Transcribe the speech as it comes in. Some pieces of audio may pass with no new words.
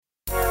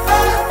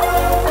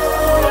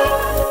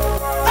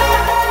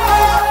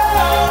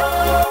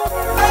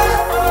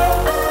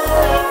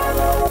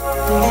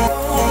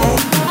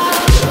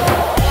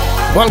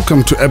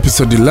Welcome to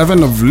episode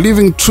 11 of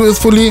Living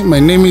Truthfully. My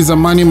name is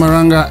Amani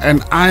Maranga,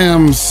 and I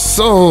am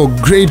so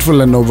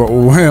grateful and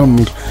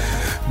overwhelmed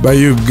by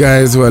you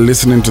guys who are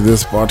listening to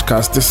this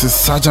podcast. This is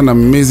such an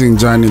amazing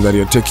journey that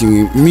you're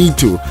taking me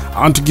to.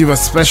 I want to give a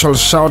special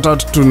shout out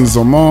to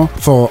Nzomo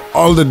for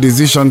all the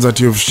decisions that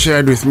you've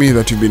shared with me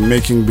that you've been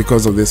making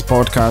because of this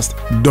podcast.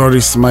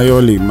 Doris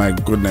Mayoli, my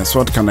goodness,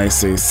 what can I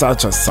say?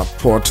 Such a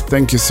support.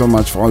 Thank you so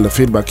much for all the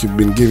feedback you've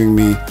been giving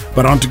me.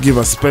 But I want to give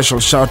a special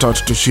shout out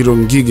to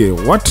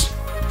Shirongige. What?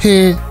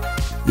 Hey,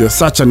 you're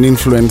such an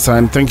influencer,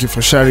 and thank you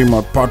for sharing my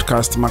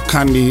podcast.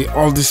 Makandi,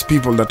 all these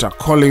people that are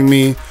calling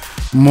me,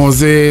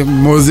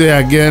 Mose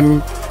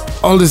again,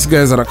 all these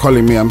guys that are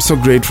calling me, I'm so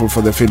grateful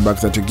for the feedback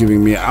that you're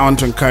giving me. I want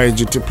to encourage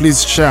you to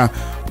please share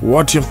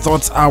what your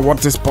thoughts are, what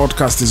this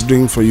podcast is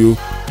doing for you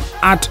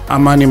at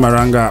Amani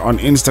Maranga on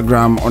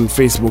Instagram, on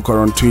Facebook, or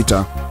on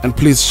Twitter. And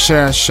please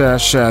share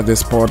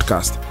this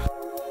podcast.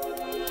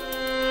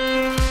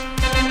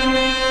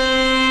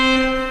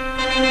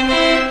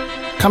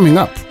 Coming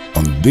up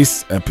on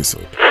this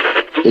episode.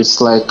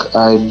 It's like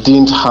I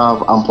didn't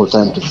have ample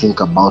time to think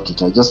about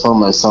it. I just found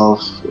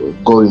myself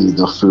going with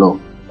the flow.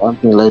 One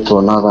thing led to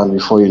another, and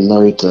before you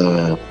know it,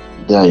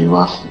 there you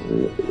are.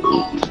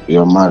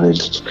 You're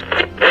married.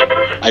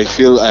 I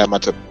feel I am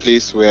at a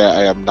place where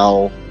I am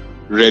now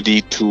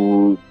ready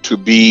to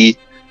be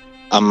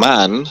a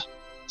man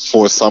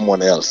for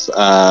someone else.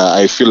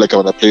 I feel like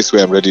I'm at a place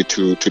where I'm ready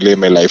to lay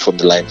my life on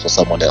the line for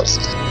someone else.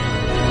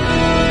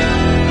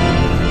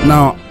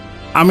 Now,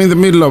 I'm in the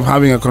middle of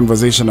having a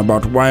conversation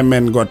about why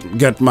men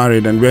get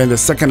married, and we're in the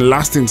second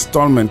last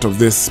installment of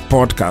this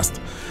podcast.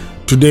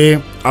 Today,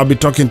 I'll be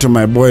talking to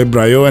my boy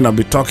Brayo, and I'll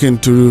be talking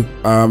to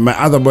my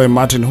other boy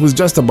Martin, who's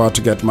just about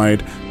to get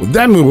married.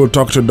 Then we will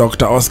talk to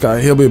Dr. Oscar.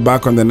 He'll be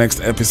back on the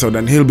next episode,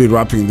 and he'll be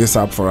wrapping this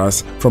up for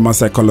us from a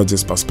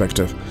psychologist's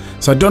perspective.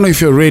 So I don't know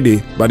if you're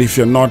ready, but if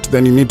you're not,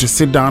 then you need to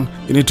sit down,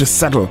 you need to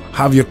settle,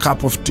 have your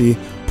cup of tea,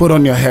 put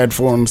on your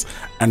headphones,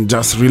 and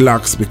just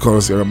relax,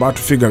 because you're about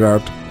to figure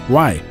out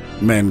why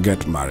men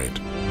get married.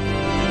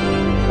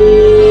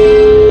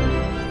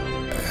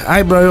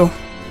 Hi, bro.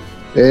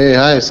 Hey,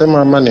 hi, sema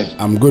Amani.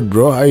 I'm good,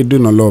 bro. How you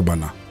doing,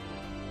 Olobana?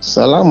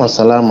 Salama,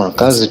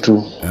 kazi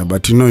tu.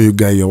 But you know,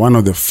 you're one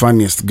of the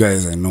funniest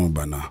guys I know,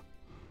 Bana.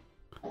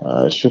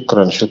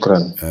 Shukran.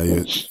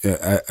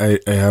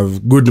 I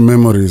have good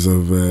memories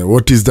of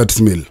what is that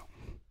smell?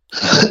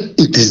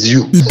 It is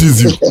you.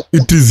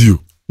 It is you.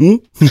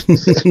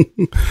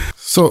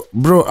 So,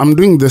 bro, I'm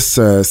doing this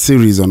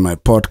series on my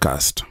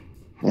podcast.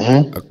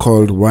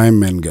 Called Why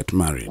Men Get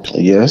Married.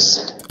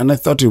 Yes. And I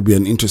thought it would be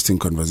an interesting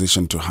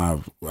conversation to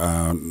have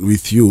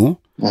with you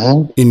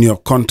in your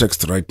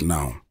context right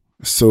now.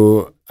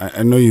 So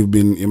I know your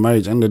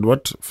marriage ended,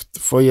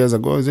 4 years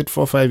ago? Is it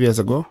 4 or 5 years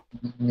ago?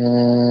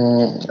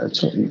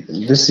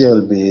 This year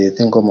will be, I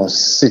think,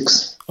 almost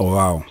 6. Oh,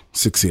 wow.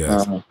 6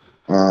 years.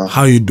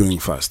 How are you doing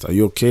first? Are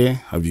you okay?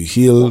 Have you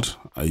healed?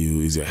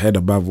 Is your head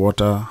above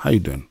water? How are you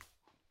doing?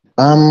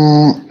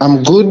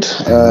 I'm good.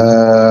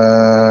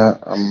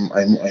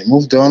 I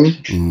moved on.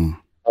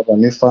 Have a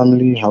new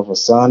family. Have a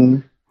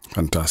son.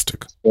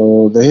 Fantastic.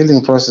 So the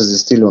healing process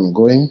is still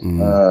ongoing.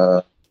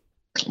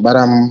 But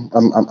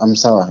I'm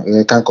sour.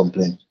 I can't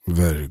complain.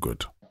 Very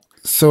good.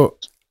 So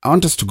I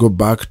want us to go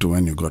back to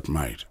when you got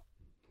married.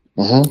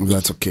 If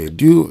that's okay.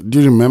 Do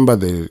you remember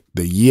the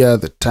year,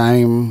 the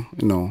time,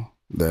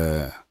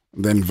 the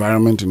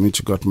environment in which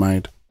you got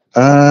married?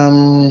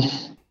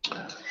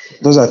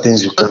 Those are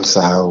things you can't say,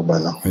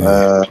 Bana.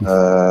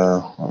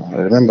 I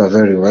remember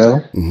very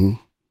well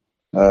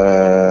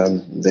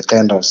the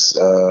kind of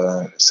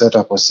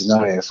setup or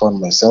scenario I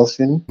found myself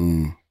in.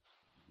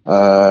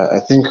 I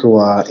think we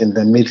were in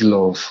the middle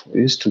of,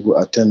 we used to go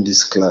attend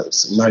this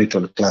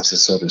marital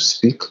classes, so to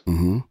speak,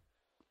 in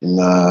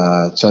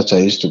a church I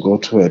used to go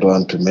to. I don't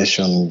want to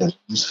mention the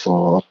names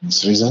for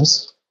obvious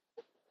reasons.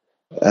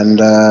 And,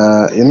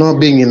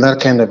 being in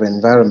that kind of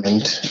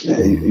environment,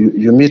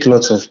 you meet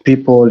lots of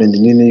people, and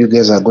you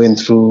guys are going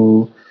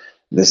through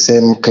the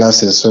same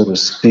classes, so to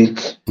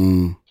speak.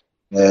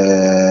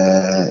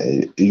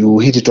 You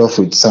hit it off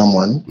with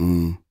someone,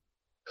 and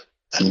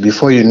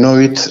before you know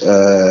it,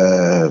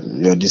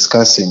 you're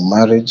discussing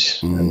marriage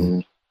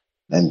and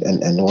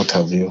what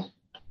have you.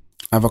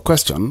 I have a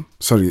question.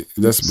 Sorry,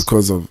 just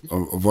because of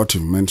what you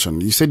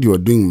mentioned. You said you were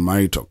doing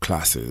marital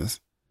classes.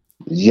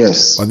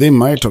 Yes. Were they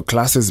marital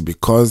classes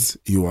because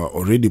you were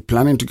already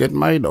planning to get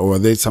married, or were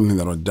they something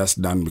that was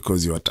just done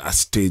because you were at a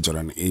stage or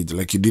an age,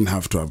 like you didn't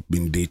have to have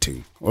been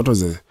dating? What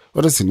was the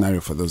scenario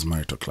for those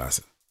marital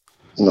classes?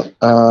 No.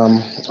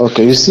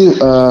 Okay. You see,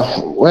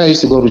 where I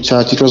used to go to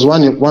church, it was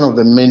one of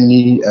the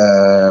many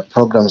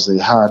programs they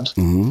had,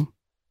 and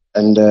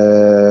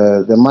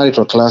the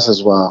marital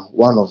classes were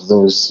one of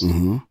those.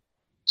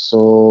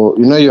 So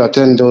you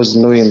attend those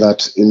knowing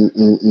that in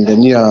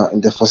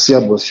the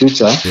foreseeable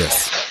future,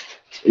 yes,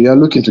 we are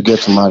looking to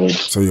get married.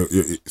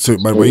 So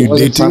but were you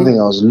dating? Something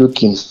I was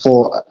looking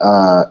for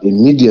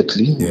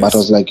immediately, Yes. but I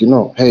was like,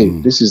 hey,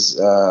 this is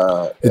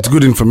it's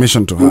good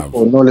information to have.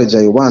 Or knowledge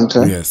I want.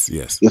 Yes.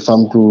 If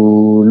I'm to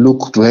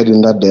look to head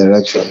in that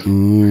direction.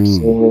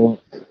 So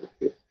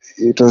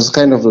it was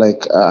kind of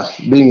like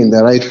being in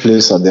the right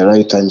place at the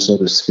right time, so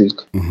to speak.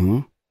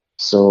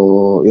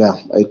 So yeah,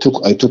 I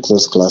took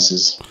those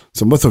classes.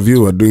 So both of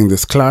you were doing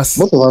this class.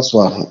 Both of us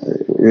were.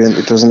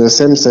 It was in the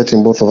same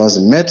setting. Both of us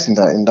met in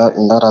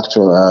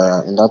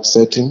that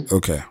setting.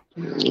 Okay.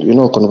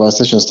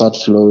 Conversations start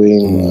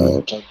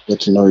flowing. Try to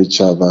get to know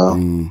each other.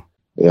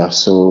 Yeah.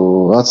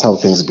 So that's how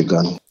things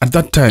began. At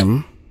that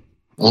time,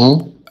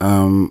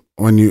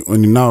 when you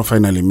now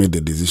finally made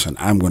the decision,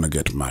 I'm going to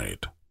get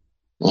married.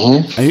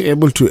 Are you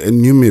able to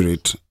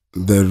enumerate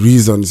the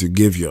reasons you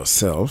gave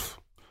yourself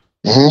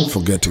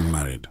for getting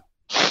married?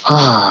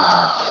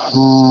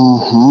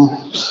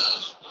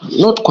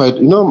 Not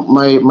quite.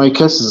 My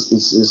case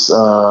is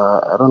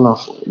I don't know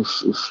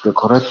if the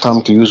correct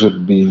term to use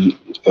would be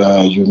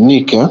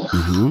unique,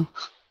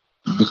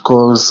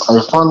 because I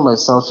found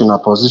myself in a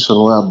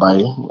position whereby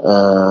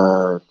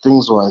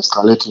things were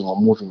escalating or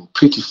moving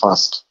pretty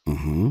fast.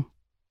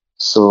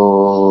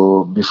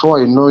 So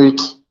before I know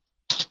it,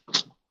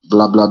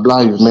 blah blah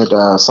blah, you've met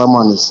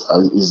someone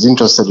is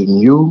interested in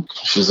you.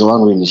 She's the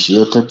one who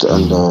initiated,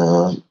 and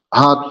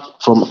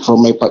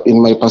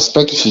in my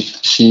perspective,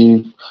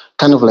 she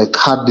kind of like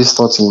had these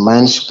thoughts in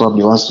mind. She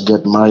probably wants to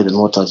get married and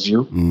what have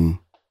you.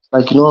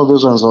 Like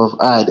those ones of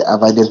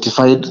I've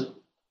identified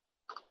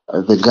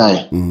the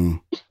guy.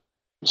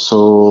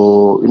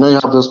 So you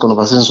have those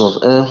conversations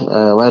of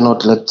why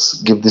not,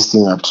 let's give this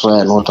thing a try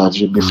and what have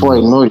you. Before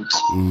I know it,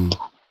 I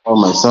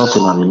found myself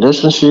in a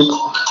relationship.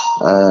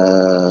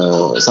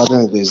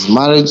 Suddenly there's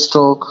marriage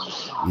talk.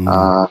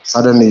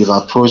 Suddenly you've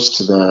approached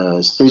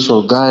the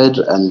spiritual guide,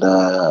 and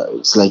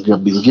it's like you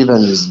have been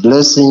given his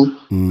blessing.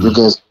 You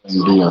guys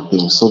can do your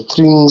thing. So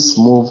things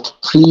moved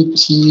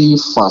pretty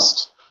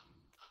fast.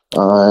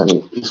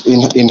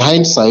 In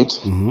hindsight,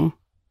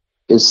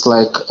 it's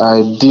like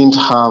I didn't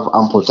have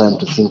ample time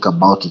to think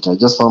about it. I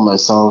just found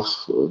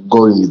myself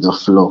going with the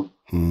flow.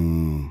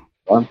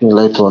 One thing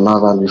led to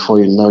another, and before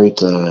you know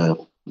it,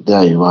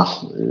 there you are.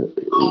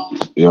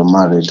 You're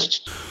married.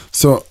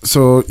 So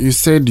you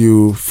said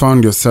you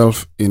found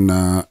yourself in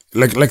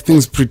like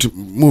things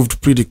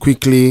moved pretty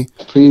quickly,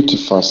 pretty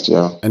fast,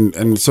 yeah.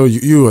 And so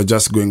you were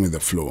just going with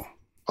the flow.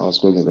 I was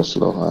going with the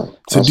flow.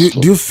 So do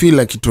you feel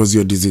like it was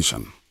your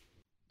decision?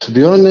 To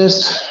be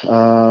honest,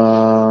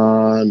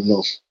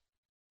 no.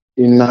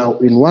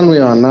 In one way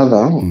or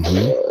another,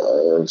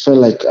 I felt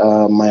like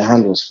my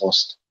hand was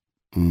forced.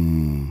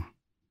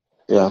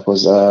 Yeah,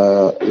 because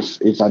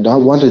if I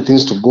wanted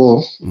things to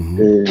go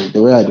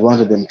the way I'd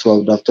wanted them to, I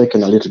would have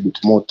taken a little bit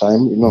more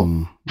time.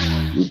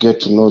 You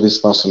get to know this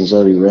person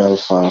very well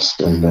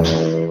fast, and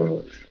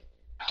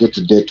get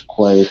to date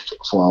quite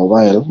for a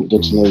while.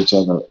 Get to know each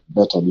other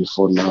better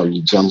before now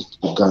you jump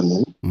the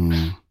gun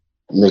and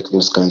make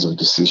those kinds of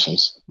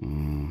decisions.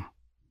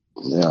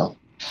 Yeah.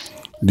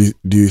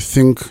 Do you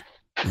think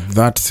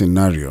that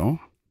scenario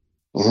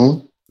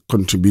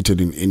contributed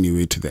in any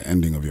way to the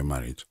ending of your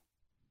marriage?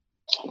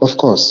 Of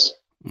course.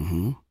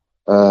 And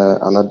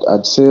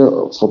I'd say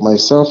for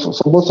myself,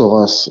 for both of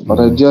us, but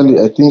ideally,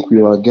 I think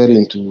we were getting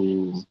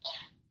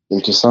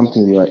into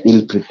something we were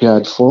ill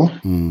prepared for,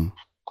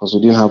 because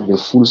we didn't have the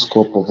full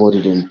scope of what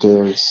it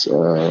entails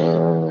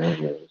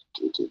to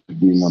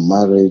be in a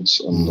marriage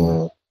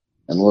and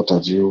what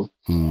have you.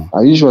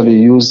 I usually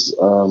use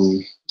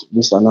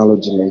this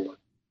analogy like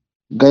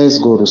guys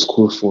go to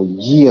school for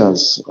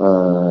years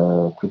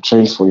to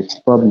train for it.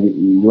 Probably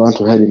you want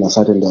to head in a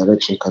certain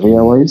direction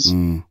career-wise.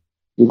 You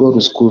go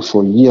to school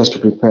for years to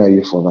prepare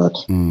you for that.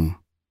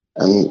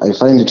 And I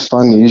find it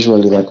funny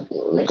usually that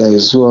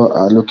guys who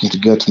are looking to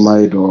get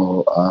married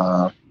or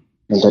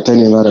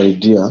entertaining that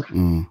idea,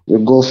 you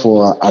go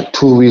for a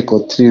 2-week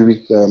or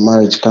 3-week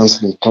marriage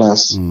counseling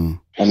class and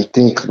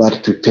think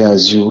that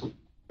prepares you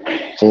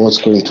for what's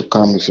going to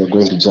come if you're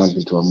going to jump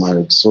into a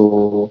marriage.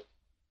 So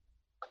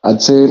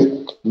I'd say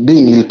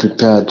being ill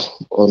prepared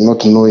or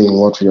not knowing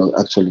what we are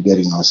actually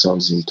getting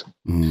ourselves into.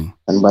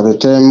 And by the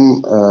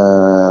time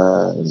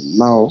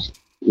now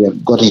we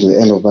have gotten to the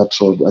end of that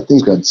road, I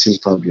think we had seen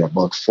probably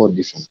about 4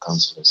 different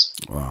counselors.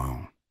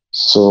 Wow.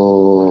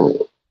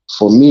 So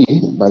for me,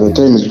 by the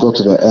time it got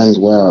to the end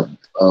where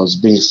I was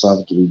being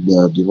served with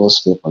the divorce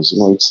papers,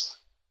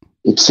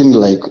 it seemed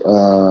like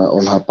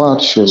on her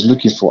part, she was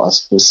looking for a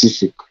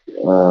specific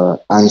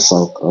answer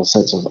or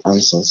set of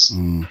answers,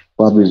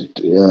 probably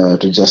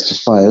to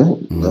justify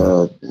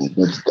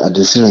a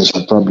decision she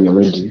had probably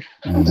already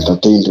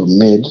entertained or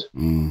made.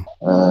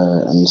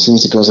 And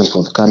since it wasn't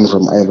forthcoming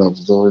from either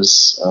of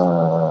those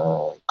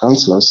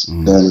counselors,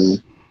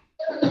 then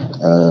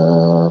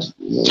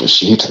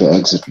she hit the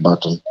exit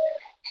button.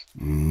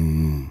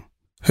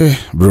 Hey,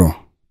 bro.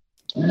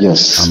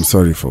 Yes. I'm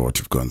sorry for what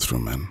you've gone through,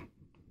 man.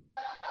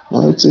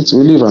 Well, it's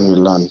we live and we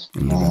learn.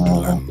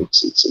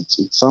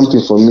 It's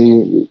something for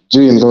me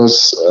during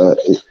those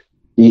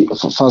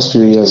first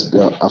few years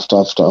after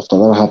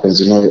that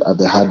happens, at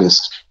the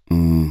hardest.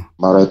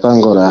 But I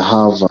thank God I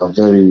have a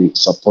very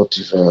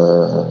supportive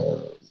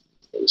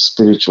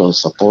spiritual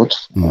support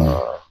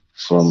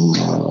from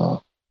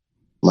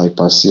my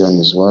pastor and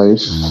his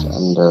wife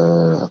and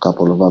a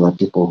couple of other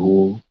people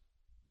who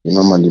we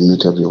normally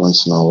meet every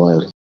once in a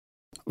while.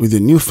 With a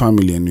new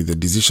family and with the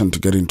decision to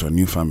get into a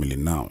new family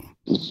now.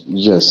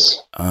 Yes.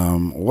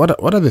 What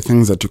are the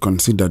things that you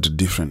considered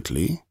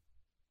differently,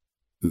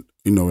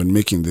 when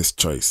making this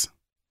choice,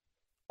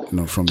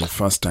 from the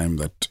first time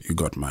that you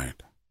got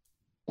married?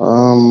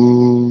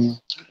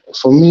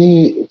 For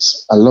me,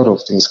 it's a lot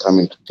of things come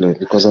into play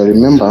because I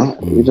remember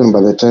even by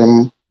the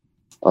time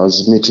I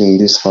was meeting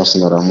this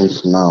person that I'm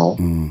with now,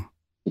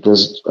 it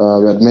was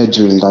we had met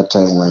during that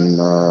time when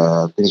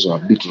things were a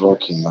bit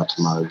rocky in that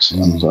marriage,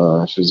 and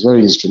she was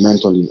very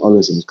instrumental in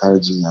always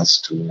encouraging us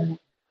to,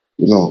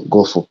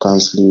 go for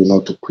counseling,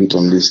 to quit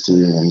on this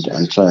thing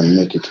and try and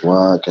make it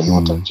work and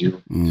what have you.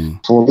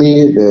 For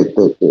me,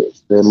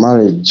 the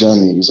marriage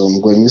journey is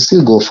ongoing. You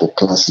still go for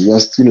classes. You are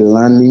still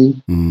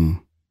learning.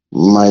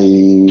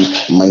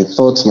 My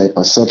thoughts, my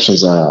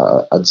perceptions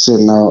I'd say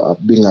now are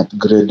being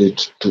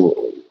upgraded to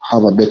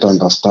have a better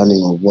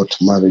understanding of what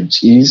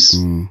marriage is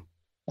and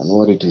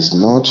what it is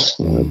not,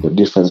 the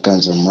different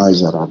kinds of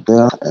marriage that are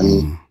there.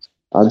 And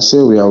I'd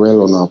say we are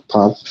well on our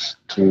path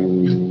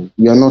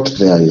we are not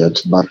there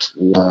yet, but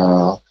we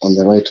are on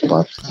the right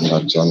path in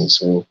that journey.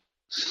 So,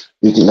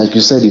 like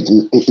you said,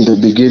 in the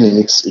beginning,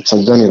 it's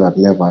a journey that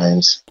never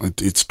ends.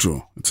 It's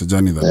true. It's a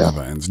journey that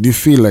never ends. Do you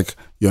feel like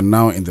you're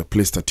now in the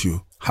place that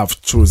you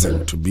have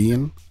chosen to be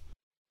in?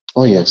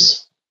 Oh,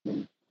 yes.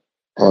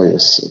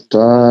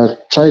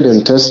 Tried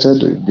and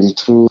tested. We've been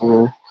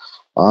through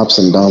ups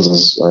and downs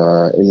as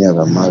any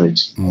other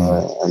marriage.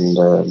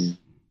 And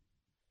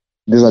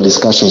these are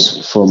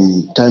discussions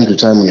from time to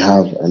time we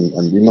have. And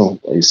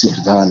I sit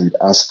with her and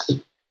ask,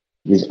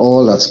 with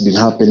all that's been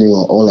happening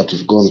or all that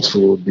you've gone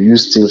through, do you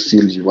still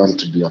feel you want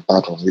to be a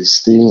part of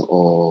this thing,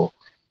 or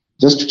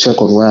just to check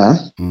on where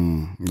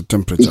the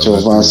temperature each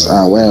of us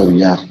are, where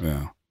we are?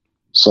 Yeah.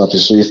 So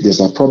if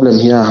there's a problem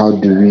here, how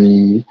do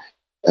we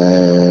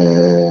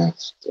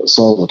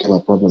solve whatever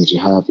problems you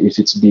have? If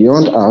it's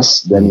beyond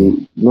us,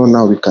 then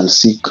now we can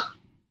seek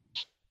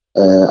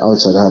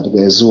outside help.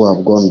 There's who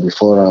have gone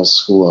before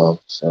us, who are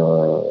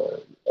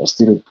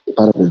still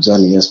part of the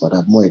journey, yes, but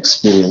have more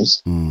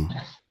experience.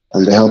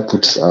 And they help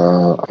put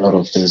a lot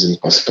of things in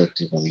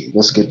perspective and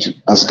just get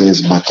us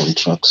guys back on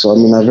track. So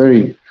I'm in a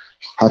very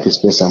happy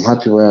space. I'm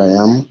happy where I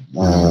am.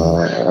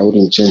 I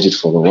wouldn't change it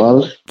for the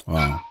world.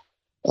 Wow.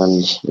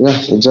 And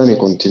the journey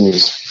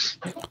continues.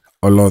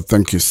 Oh Lord,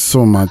 thank you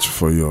so much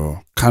for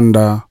your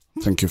candor.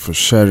 Thank you for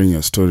sharing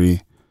your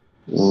story.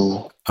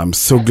 I'm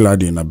so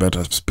glad you're in a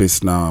better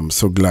space now. I'm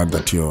so glad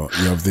that you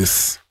have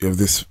this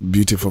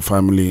beautiful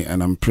family,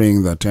 and I'm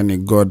praying that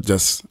God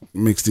just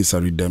makes this a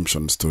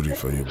redemption story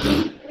for you,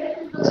 bro.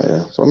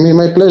 For me,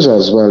 my pleasure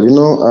as well.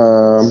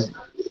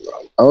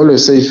 I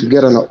always say if you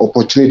get an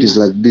opportunities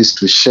like this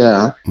to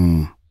share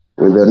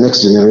with the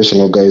next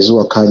generation of guys who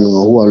are coming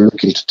or who are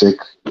looking to take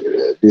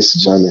this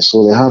journey,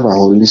 so they have a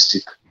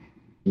holistic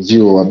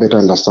view or a better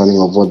understanding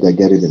of what they're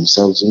getting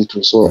themselves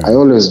into. So I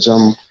always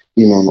jump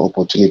in on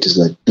opportunities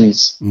like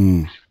this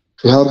to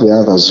help the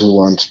others who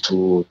want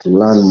to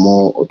learn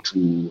more or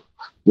to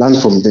learn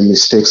from the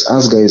mistakes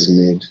us guys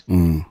made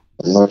and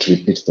not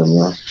repeat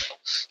them.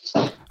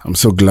 I'm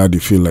so glad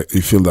you feel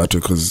that,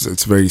 because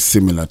it's very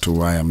similar to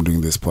why I'm doing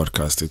this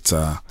podcast.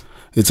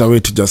 It's a way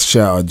to just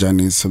share our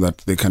journeys so that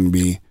they can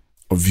be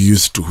of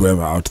use to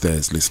whoever out there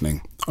is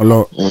listening.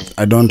 Although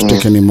I don't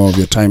take any more of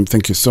your time.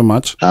 Thank you so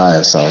much.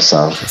 Yes, sir.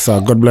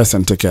 So God bless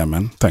and take care,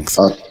 man. Thanks.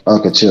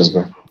 Okay, cheers,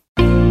 bro.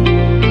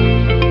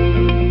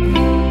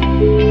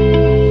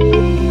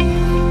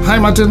 Hi,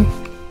 Martin.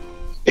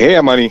 Hey,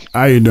 Amani.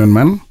 How you doing,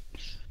 man?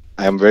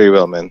 I am very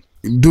well, man.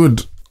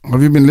 Dude,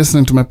 have you been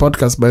listening to my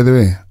podcast, by the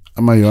way?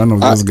 Am I one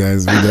of those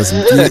guys who just...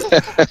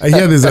 I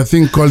hear there's a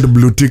thing called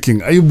blue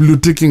ticking. Are you blue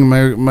ticking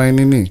my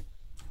nini?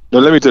 No,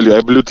 let me tell you,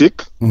 I blue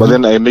tick, but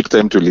then I make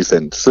time to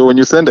listen. So when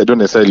you send, I don't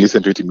necessarily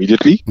listen to it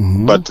immediately,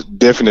 but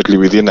definitely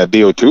within a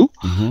day or two,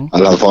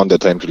 I'll have found the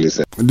time to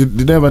listen.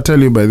 Did I ever tell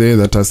you, by the way,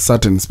 that a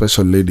certain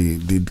special lady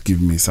did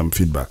give me some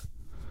feedback?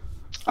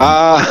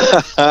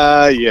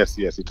 Yes,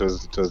 it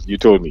was. You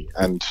told me,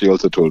 and she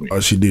also told me. Oh,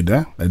 she did,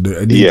 eh? I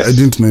did. Yes. I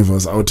didn't know if I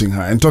was outing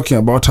her. And talking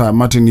about her,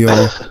 Martin,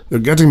 you're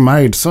getting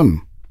married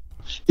soon.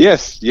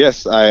 Yes,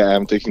 I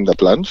am taking the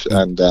plunge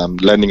and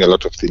learning a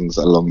lot of things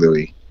along the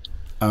way.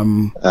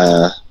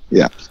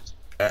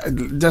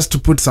 Just to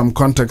put some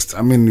context,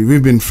 I mean,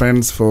 we've been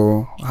friends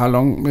for how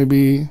long?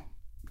 Maybe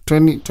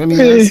 20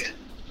 years?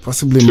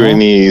 Possibly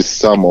 20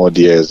 some odd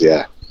years,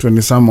 yeah. 20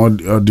 some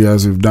odd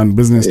years. We've done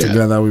business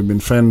together. We've been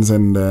friends,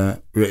 and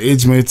we're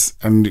age mates,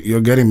 and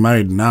you're getting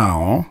married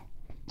now.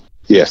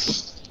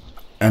 Yes.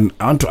 And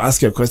I want to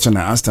ask you a question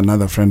I asked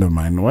another friend of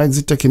mine. Why is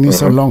it taking you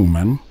so long,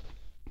 man?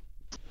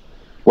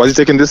 Why is it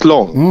taking this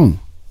long?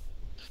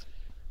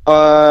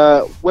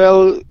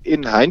 Well,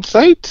 in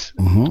hindsight,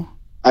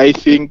 I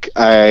think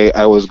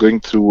I was going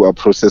through a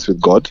process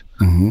with God,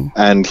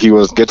 and He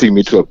was getting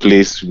me to a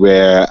place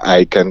where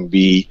I can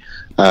be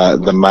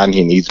the man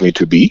He needs me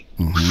to be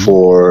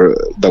for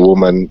the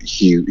woman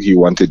He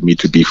wanted me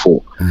to be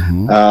for.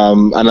 And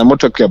I'm not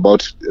talking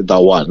about the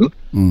one.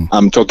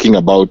 I'm talking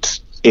about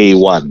a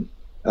one.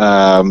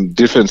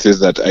 Difference is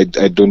that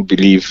I don't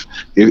believe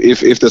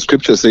if the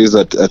scripture says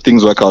that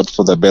things work out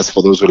for the best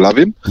for those who love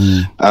Him.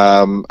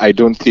 I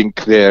don't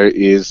think there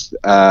is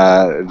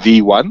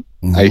the one.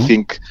 I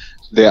think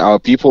there are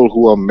people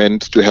who are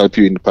meant to help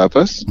you in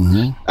purpose,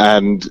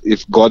 and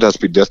if God has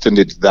predestined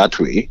it that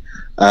way,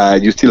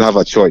 you still have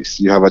a choice.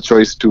 You have a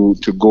choice to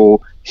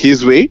go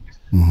His way,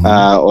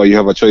 or you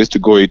have a choice to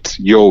go it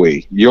your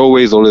way. Your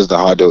way is always the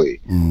harder way.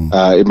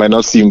 It might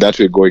not seem that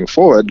way going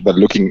forward, but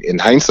looking in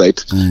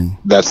hindsight,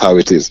 that's how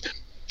it is.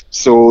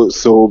 So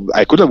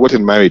I could have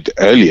gotten married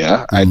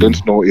earlier. I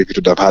don't know if it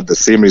would have had the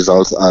same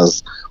results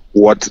as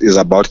what is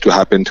about to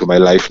happen to my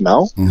life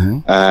now.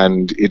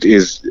 And it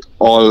is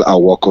all a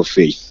walk of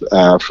faith.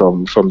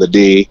 From the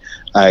day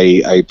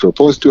I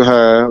proposed to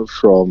her,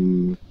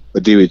 from the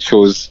day we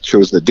chose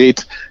the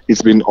date,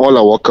 it's been all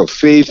a walk of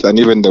faith. And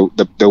even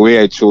the way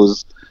I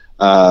chose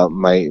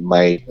my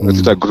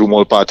was it a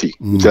groomal party,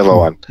 whichever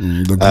one.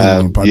 The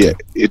groomal party.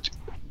 Yeah,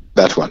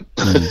 that one.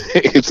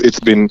 It's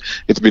been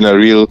a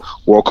real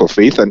walk of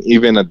faith, and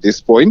even at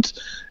this point,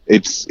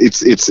 it's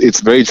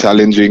very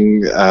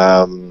challenging.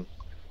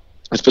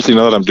 Especially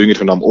now that I'm doing it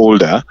when I'm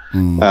older.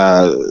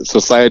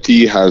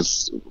 Society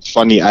has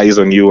funny eyes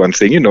on you and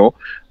saying,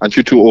 aren't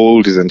you too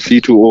old? Isn't she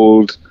too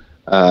old?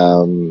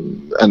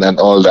 And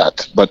all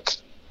that.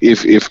 But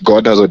if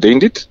God has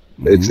ordained it,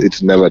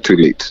 it's never too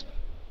late.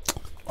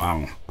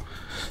 Wow.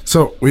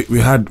 So we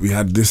had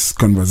this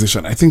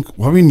conversation. I think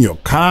were we in your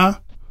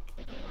car?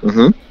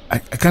 I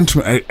can't.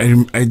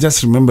 I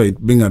just remember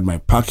it being at my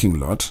parking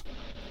lot,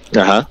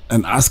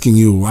 and asking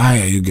you, why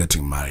are you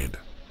getting married?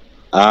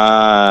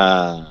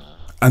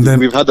 And then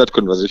we've had that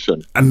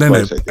conversation. And then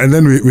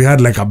we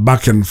had like a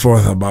back and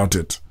forth about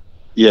it.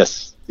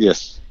 Yes.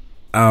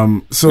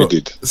 So we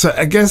did. So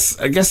I guess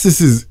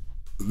this is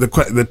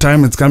the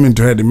time it's coming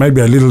to head. It might be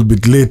a little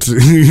bit late,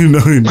 in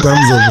terms of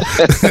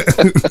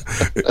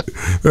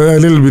a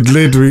little bit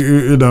late,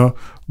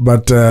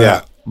 But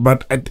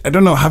But I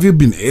don't know. Have you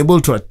been able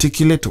to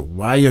articulate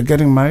why you're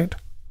getting married?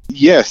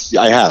 Yes,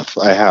 I have.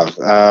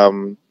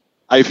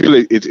 I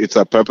feel it's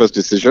a purpose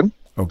decision.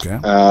 Okay.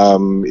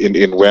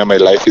 In where my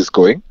life is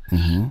going.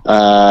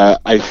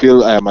 I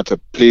feel I am at a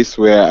place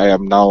where I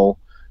am now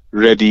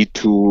ready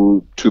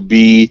to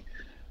be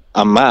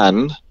a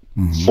man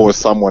for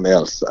someone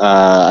else.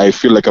 I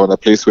feel like I'm at a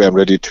place where I'm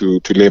ready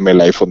to lay my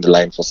life on the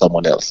line for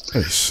someone else.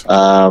 Yes.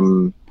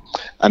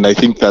 And I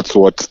think that's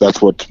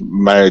what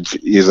marriage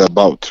is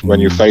about. When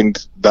you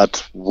find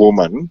that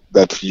woman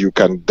that you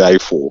can die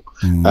for,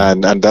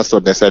 and that's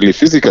not necessarily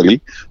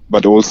physically,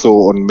 but also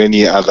on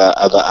many other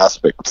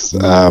aspects,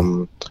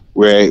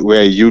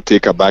 where you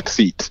take a back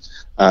seat,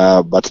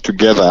 but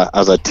together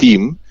as a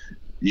team,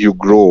 you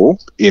grow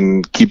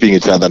in keeping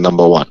each other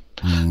number one.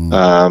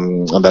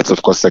 And that's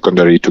of course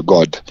secondary to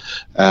God.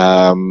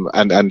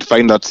 And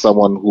find that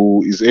someone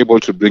who is able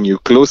to bring you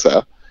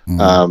closer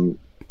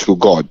to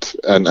God,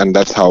 and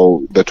that's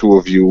how the two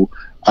of you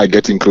are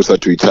getting closer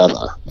to each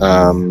other.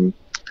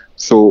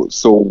 So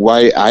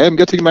why I am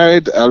getting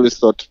married, I always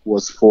thought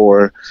was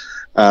for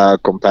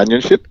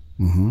companionship,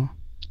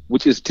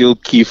 which is still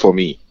key for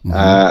me.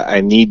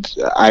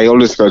 I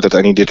always felt that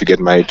I needed to get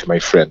married to my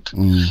friend,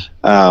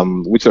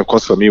 which of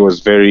course for me was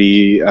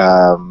very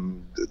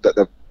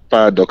the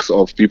paradox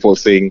of people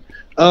saying,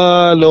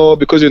 no,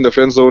 because you're in the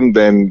friend zone,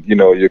 then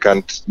you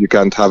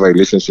can't have a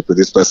relationship with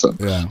this person.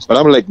 Yeah. But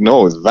I'm like,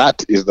 no,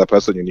 that is the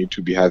person you need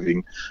to be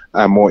having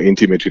a more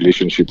intimate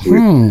relationship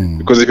with.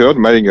 Because if you're not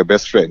marrying your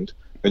best friend,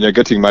 then you're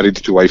getting married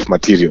to wife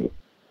material.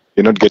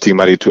 You're not getting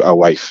married to a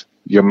wife.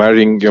 You're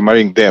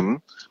marrying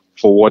them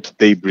for what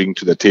they bring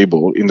to the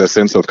table, in the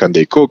sense of, can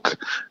they cook?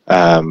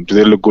 Do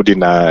they look good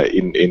in a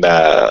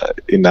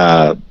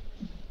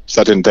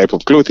certain type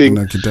of clothing?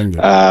 That's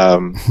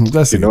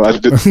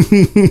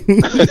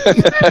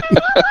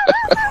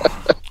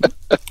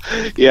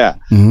yeah.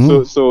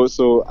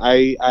 So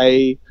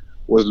I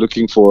was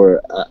looking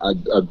for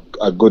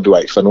a good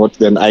wife, and what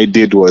then I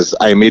did was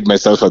I made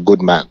myself a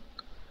good man,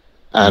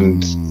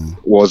 and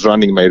was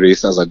running my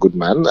race as a good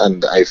man,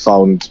 and I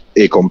found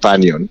a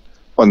companion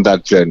on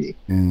that journey,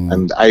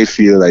 and I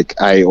feel like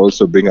I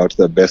also bring out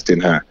the best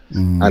in her,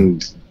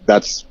 and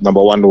that's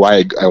number one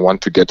why I want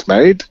to get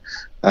married.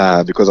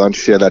 Because I want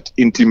to share that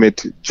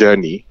intimate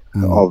journey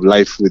of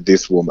life with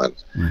this woman,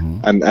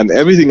 and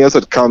everything else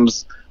that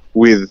comes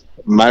with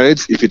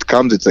marriage. If it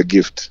comes, it's a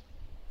gift.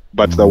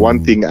 But the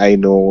one thing I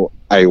know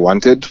I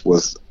wanted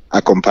was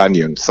a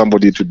companion,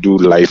 somebody to do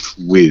life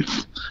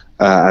with,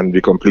 and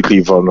be completely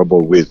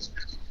vulnerable with,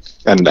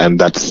 and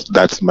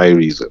that's my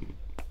reason.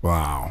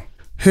 Wow.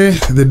 Hey,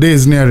 the day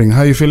is nearing.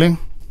 How are you feeling?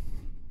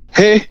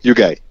 Hey, you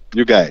guy.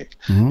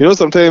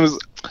 Sometimes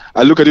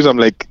I look at it, I'm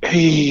like,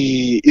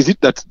 hey, is it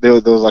that there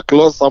was a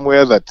clause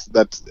somewhere that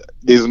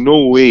there's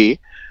no way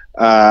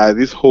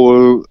this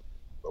whole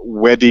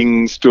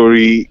wedding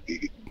story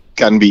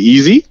can be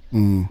easy.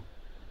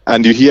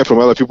 And you hear from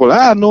other people,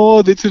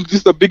 no, this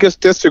is the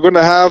biggest test you're going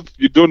to have.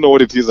 You don't know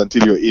what it is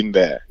until you're in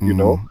there, you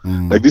know?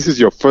 Like, this is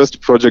your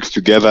first project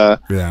together.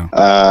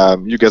 Yeah.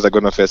 You guys are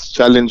going to face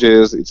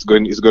challenges. It's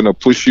going to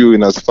push you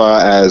in as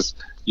far as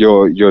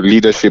your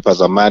leadership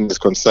as a man is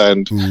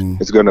concerned.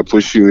 It's going to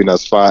push you in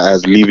as far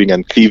as living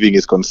and cleaving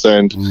is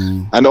concerned.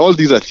 And all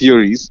these are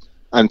theories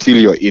until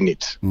you're in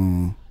it.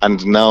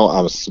 And now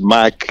I'm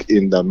smack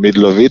in the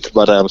middle of it,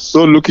 but I'm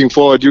so looking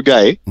forward, you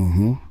guy.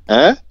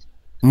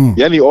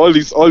 Yani,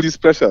 all these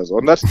pressures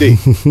on that day,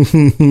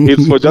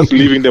 it's for just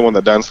leaving them on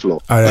the dance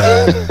floor.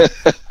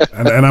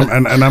 And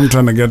I'm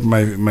trying to get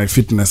my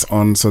fitness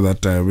on so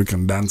that we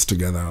can dance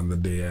together on the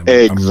day.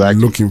 Exactly. I'm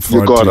looking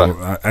forward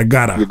to. I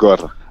gotta. You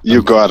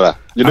gotta.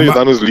 You know, you're the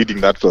one who's leading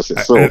that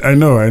process. So I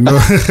know.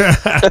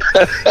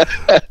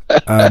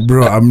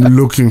 Bro, I'm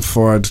looking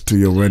forward to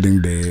your wedding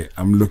day.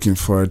 I'm looking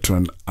forward to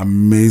an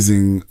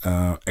amazing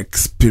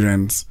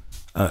experience,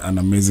 an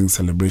amazing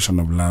celebration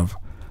of love.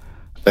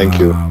 Thank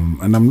you.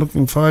 And I'm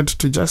looking forward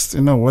to just,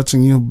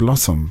 watching you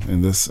blossom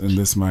in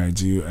this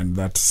marriage, you and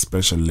that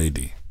special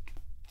lady.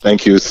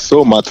 Thank you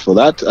so much for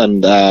that,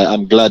 and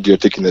I'm glad you're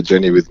taking the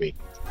journey with me.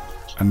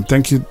 And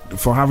thank you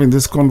for having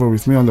this convo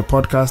with me on the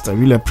podcast. I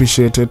really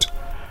appreciate it.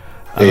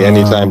 Hey,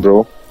 anytime,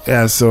 bro.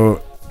 Yeah,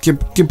 so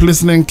keep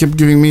listening, keep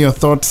giving me your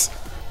thoughts,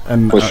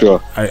 and for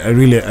sure. I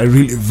really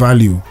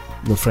value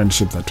the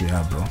friendship that we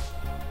have, bro.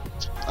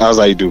 As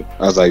I do.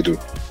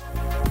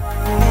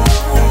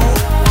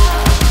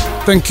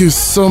 Thank you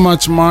so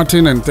much,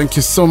 Martin, and thank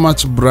you so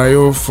much,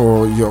 Brayo,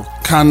 for your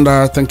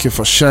candor. Thank you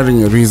for sharing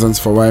your reasons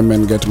for why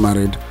men get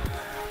married.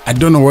 I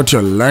don't know what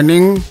you're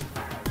learning,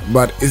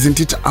 but isn't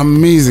it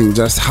amazing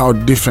just how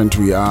different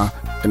we are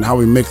and how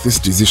we make these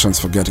decisions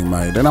for getting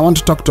married? And I want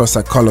to talk to a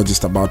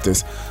psychologist about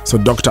this. So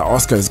Dr.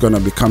 Oscar is going to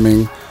be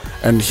coming,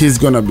 and he's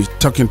going to be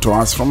talking to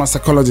us from a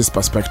psychologist's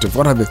perspective.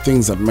 What are the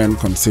things that men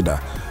consider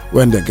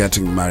when they're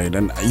getting married?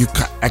 And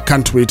I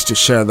can't wait to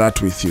share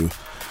that with you.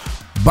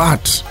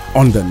 But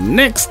on the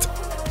next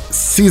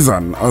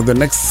season or the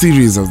next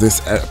series of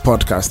this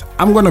podcast,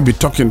 I'm going to be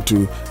talking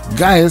to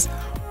guys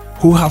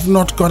who have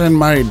not gotten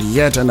married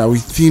yet and are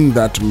within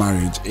that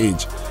marriage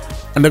age.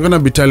 And they're going to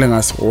be telling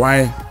us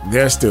why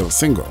they're still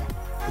single.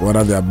 What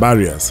are their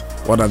barriers?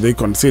 What are they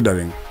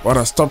considering? What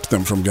has stopped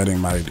them from getting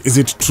married? Is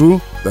it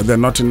true that there are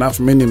not enough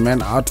many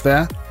men out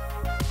there?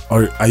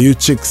 Or are you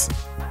chicks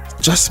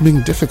just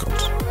being difficult?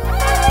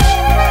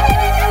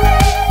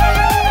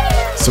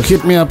 So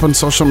hit me up on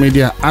social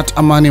media at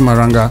Amani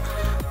Maranga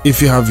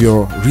if you have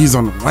your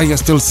reason why you're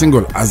still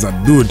single as a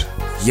dude,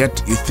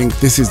 yet you think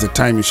this is the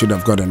time you should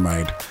have gotten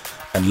married.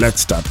 And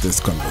let's start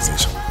this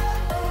conversation.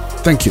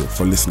 Thank you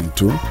for listening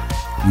to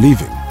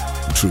Living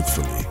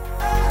Truthfully.